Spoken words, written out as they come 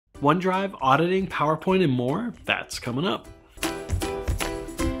OneDrive, auditing, PowerPoint, and more, that's coming up.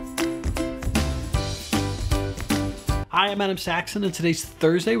 Hi, I'm Adam Saxon, and today's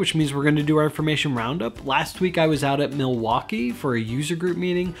Thursday, which means we're going to do our information roundup. Last week I was out at Milwaukee for a user group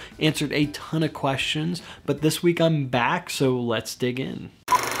meeting, answered a ton of questions, but this week I'm back, so let's dig in.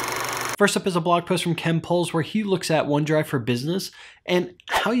 First up is a blog post from Ken Pulls where he looks at OneDrive for Business and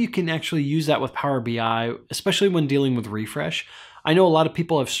how you can actually use that with Power BI, especially when dealing with refresh. I know a lot of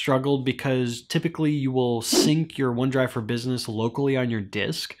people have struggled because typically you will sync your OneDrive for Business locally on your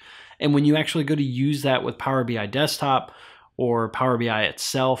disk. And when you actually go to use that with Power BI Desktop or Power BI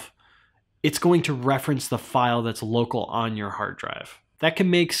itself, it's going to reference the file that's local on your hard drive. That can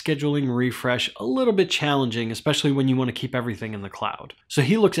make scheduling refresh a little bit challenging, especially when you want to keep everything in the cloud. So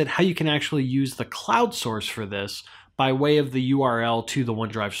he looks at how you can actually use the cloud source for this by way of the URL to the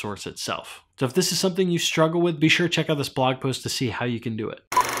OneDrive source itself. So if this is something you struggle with, be sure to check out this blog post to see how you can do it.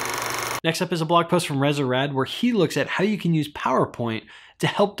 Next up is a blog post from Rad where he looks at how you can use PowerPoint to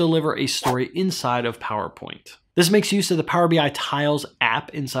help deliver a story inside of PowerPoint. This makes use of the Power BI Tiles app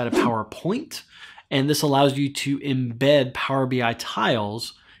inside of PowerPoint, and this allows you to embed Power BI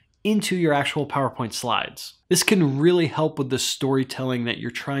Tiles into your actual PowerPoint slides. This can really help with the storytelling that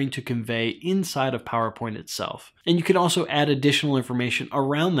you're trying to convey inside of PowerPoint itself. And you can also add additional information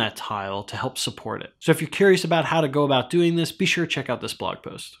around that tile to help support it. So if you're curious about how to go about doing this, be sure to check out this blog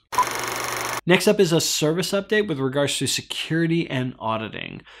post. Next up is a service update with regards to security and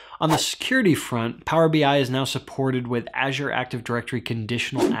auditing. On the security front, Power BI is now supported with Azure Active Directory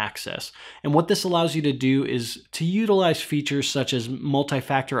conditional access. And what this allows you to do is to utilize features such as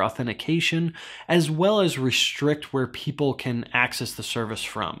multi-factor authentication, as well as restrict where people can access the service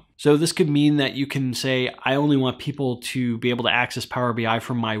from. So this could mean that you can say, I only want people to be able to access Power BI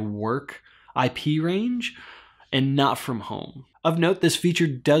from my work IP range and not from home. Of note, this feature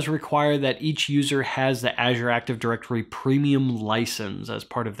does require that each user has the Azure Active Directory Premium license as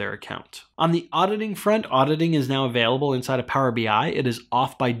part of their account. On the auditing front, auditing is now available inside of Power BI. It is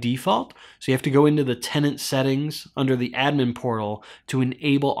off by default, so you have to go into the tenant settings under the admin portal to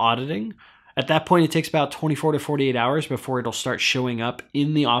enable auditing. At that point, it takes about 24 to 48 hours before it'll start showing up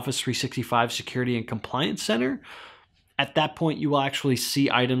in the Office 365 Security and Compliance Center. At that point, you will actually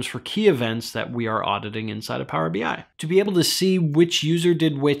see items for key events that we are auditing inside of Power BI. To be able to see which user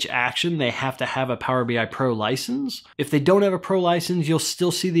did which action, they have to have a Power BI Pro license. If they don't have a Pro license, you'll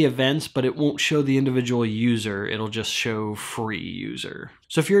still see the events, but it won't show the individual user. It'll just show free user.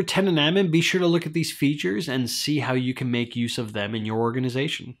 So if you're a tenant admin, be sure to look at these features and see how you can make use of them in your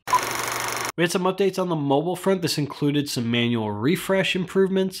organization. We had some updates on the mobile front. This included some manual refresh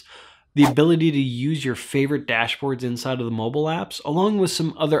improvements, the ability to use your favorite dashboards inside of the mobile apps, along with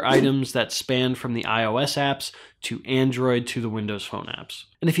some other items that span from the iOS apps to Android to the Windows Phone apps.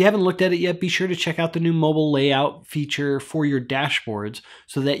 And if you haven't looked at it yet, be sure to check out the new mobile layout feature for your dashboards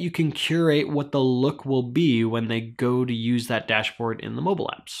so that you can curate what the look will be when they go to use that dashboard in the mobile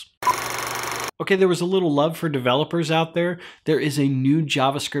apps. Okay, there was a little love for developers out there. There is a new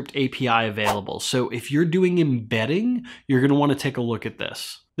JavaScript API available. So if you're doing embedding, you're going to want to take a look at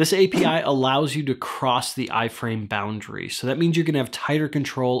this. This API allows you to cross the iframe boundary. So that means you're going to have tighter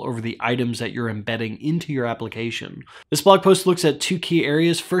control over the items that you're embedding into your application. This blog post looks at two key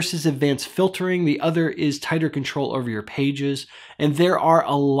areas. First is advanced filtering. The other is tighter control over your pages. And there are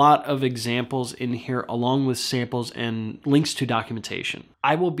a lot of examples in here along with samples and links to documentation.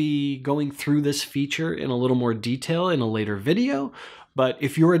 I will be going through this feature in a little more detail in a later video. But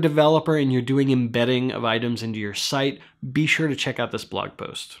if you're a developer and you're doing embedding of items into your site, be sure to check out this blog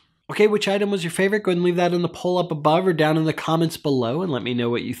post. Okay, which item was your favorite? Go ahead and leave that in the poll up above or down in the comments below and let me know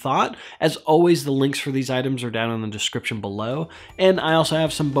what you thought. As always, the links for these items are down in the description below. And I also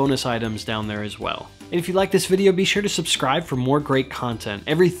have some bonus items down there as well. And if you like this video, be sure to subscribe for more great content.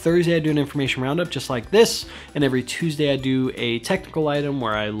 Every Thursday I do an information roundup just like this, and every Tuesday I do a technical item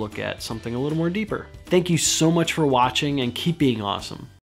where I look at something a little more deeper. Thank you so much for watching and keep being awesome.